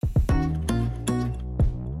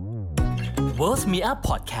Worth Me Up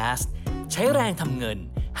Podcast ใช้แรงทำเงิน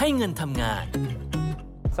ให้เงินทำงาน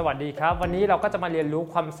สวัสดีครับวันนี้เราก็จะมาเรียนรู้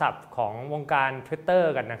คำศัพท์ของวงการ Twitter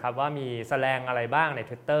กันนะครับว่ามีแสแลงอะไรบ้างใน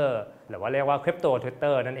Twitter หรือว่าเรียกว่า Crypto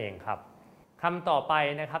Twitter นั่นเองครับคำต่อไป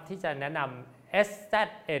นะครับที่จะแนะนำ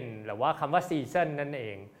SZN หรือว่าคำว่า Season นั่นเอ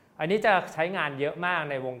งอันนี้จะใช้งานเยอะมาก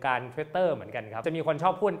ในวงการ Twitter เหมือนกันครับจะมีคนช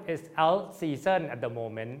อบพูด SL Season at the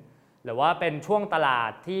moment หรือว่าเป็นช่วงตลา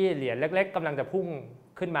ดที่เหรียญเล็กๆกำลังจะพุ่ง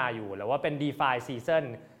ขึ้นมาอยู่หรือว่าเป็น DeFi Season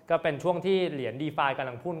ก็เป็นช่วงที่เหรียญ DeFi กำ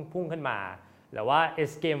ลังพุ่งขึ้นมาหรือว่า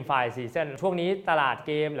S GameFi Season ช่วงนี้ตลาดเ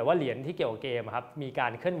กมหรือว่าเหรียญที่เกี่ยวกับเกมครับมีกา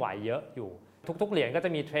รเคลื่อนไหวเยอะอยู่ทุกๆเหรียญก็จะ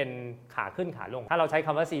มีเทรนด์ขาขึ้นขาลงถ้าเราใช้ค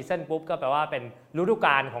ำว่า Season ปุ๊บก็แปลว่าเป็นฤดูก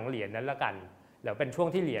าลของเหรียญนั้นละกันหรือเป็นช่วง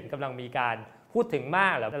ที่เหรียญกำลังมีการพูดถึงมา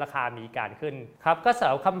กแล้วราคามีการขึ้นครับก็สำ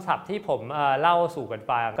หรับคำศัพท์ที่ผมเล่าสู่กัน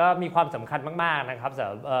ฟังก็มีความสำคัญมากๆนะครับสำห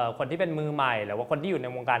รับคนที่เป็นมือใหม่หรือว่าคนที่อยู่ใน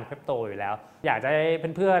วงการคริปโตอยู่แล้วอยากจะให้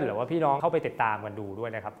เพื่อนๆหรือว่าพี่น้องเข้าไปติดตามกันดูด้วย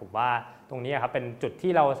นะครับผมว่าตรงนี้ครับเป็นจุด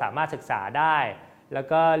ที่เราสามารถศึกษาได้แล้ว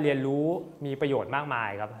ก็เรียนรู้มีประโยชน์มากมาย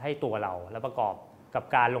ครับให้ตัวเราและประกอบกับ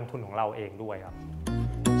การลงทุนของเราเองด้วยครับ